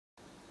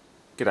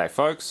G'day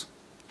folks.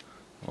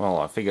 Well,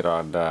 I figured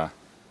I'd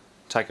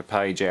take a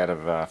page out of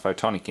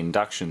Photonic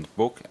Induction's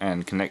book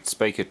and connect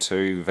speaker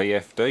to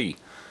VFD,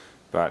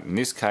 but in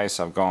this case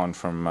I've gone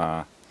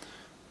from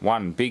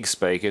one big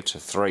speaker to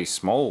three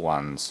small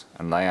ones,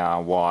 and they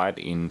are wired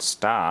in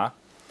star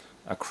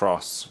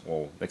across,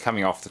 well, they're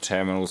coming off the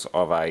terminals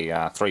of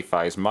a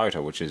three-phase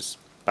motor, which is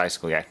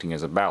basically acting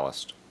as a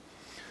ballast.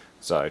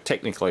 So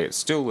technically it's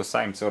still the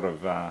same sort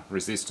of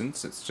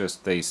resistance, it's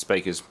just these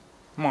speakers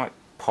might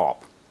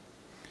pop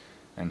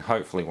and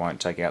hopefully won't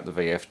take out the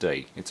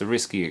VFD. It's a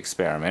risky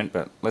experiment,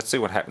 but let's see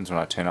what happens when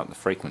I turn up the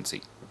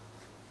frequency.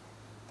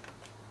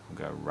 We'll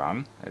go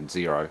run at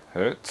 0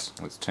 Hertz.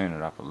 Let's turn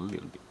it up a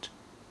little bit.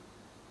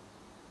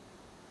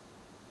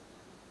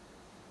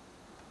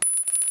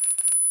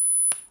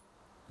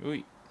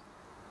 Ooh.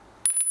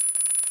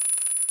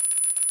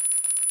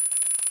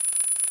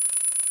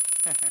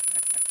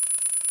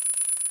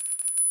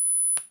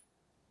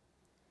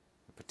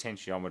 The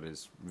potentiometer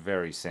is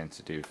very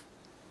sensitive.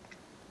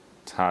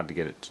 It's hard to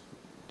get it to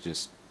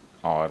just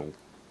idle.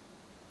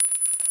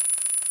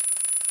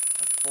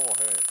 At 4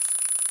 Hertz.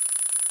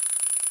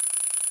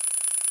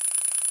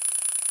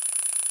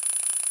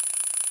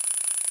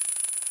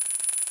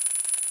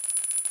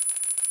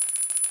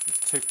 It's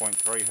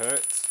 2.3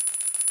 Hertz.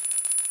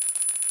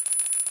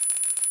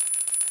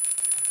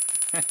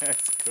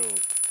 That's cool.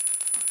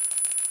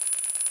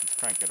 Let's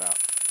crank it up.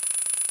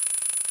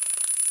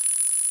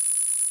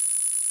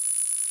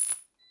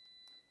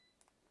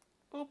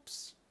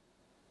 Oops.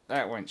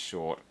 That went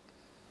short.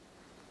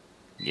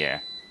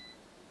 Yeah.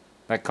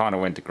 That kind of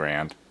went to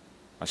ground.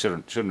 I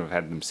shouldn't have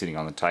had them sitting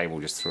on the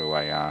table just through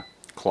a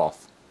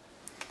cloth.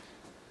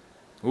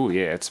 Ooh,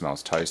 yeah, it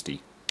smells toasty.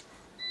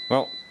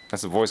 Well,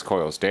 that's the voice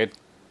coil's dead,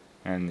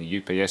 and the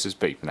UPS is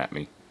beeping at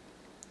me.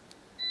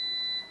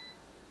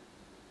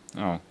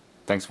 Oh,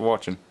 thanks for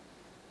watching.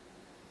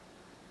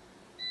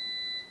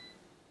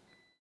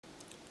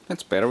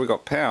 That's better, we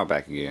got power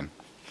back again.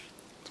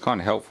 It's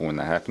kind of helpful when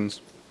that happens.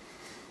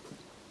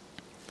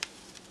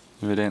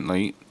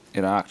 Evidently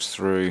it arced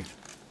through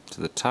to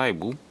the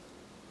table,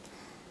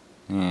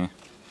 yeah,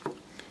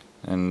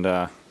 and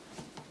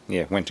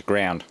yeah, went to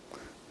ground.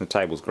 The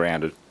table's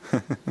grounded.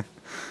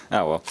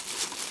 Oh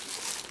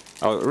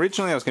well.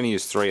 Originally I was going to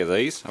use 3 of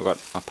these. I've got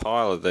a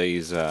pile of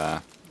these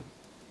 8-inch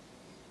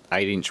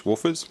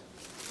woofers,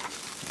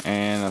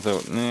 and I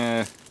thought,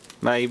 nah,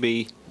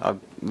 maybe I'd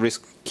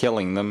risk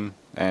killing them,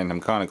 and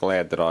I'm kind of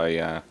glad that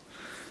I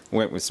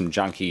went with some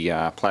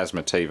junky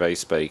plasma TV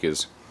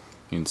speakers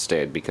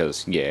instead,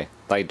 because yeah,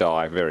 they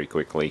die very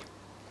quickly.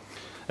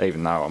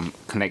 Even though I'm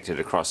connected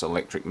across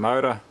electric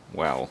motor,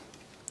 well,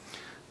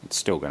 it's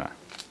still gonna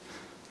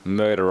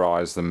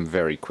murderize them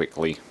very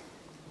quickly.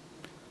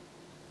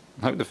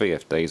 I hope the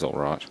VFD's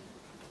alright.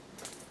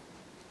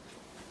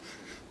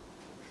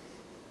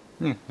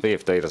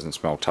 VFD doesn't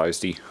smell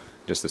toasty,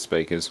 just the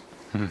speakers.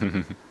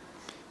 The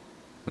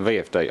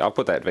VFD, I'll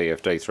put that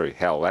VFD through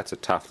hell. That's a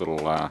tough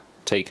little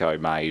Tico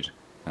made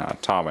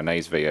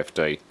Taiwanese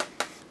VFD.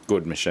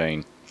 Good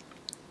machine,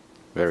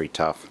 very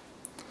tough.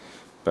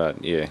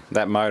 But yeah,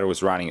 that motor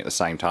was running at the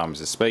same time as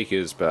the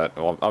speakers, but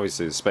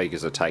obviously the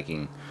speakers are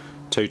taking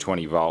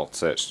 220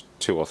 volts at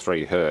 2 or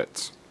 3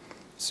 Hertz,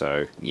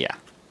 so yeah.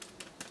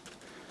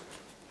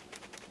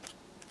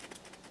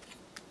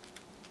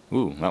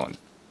 Ooh,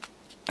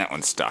 that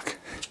one's stuck.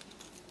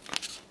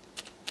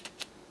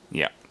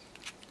 Yeah,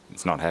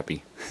 it's not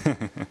happy.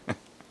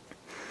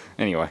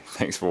 Anyway,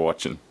 thanks for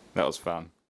watching, that was fun.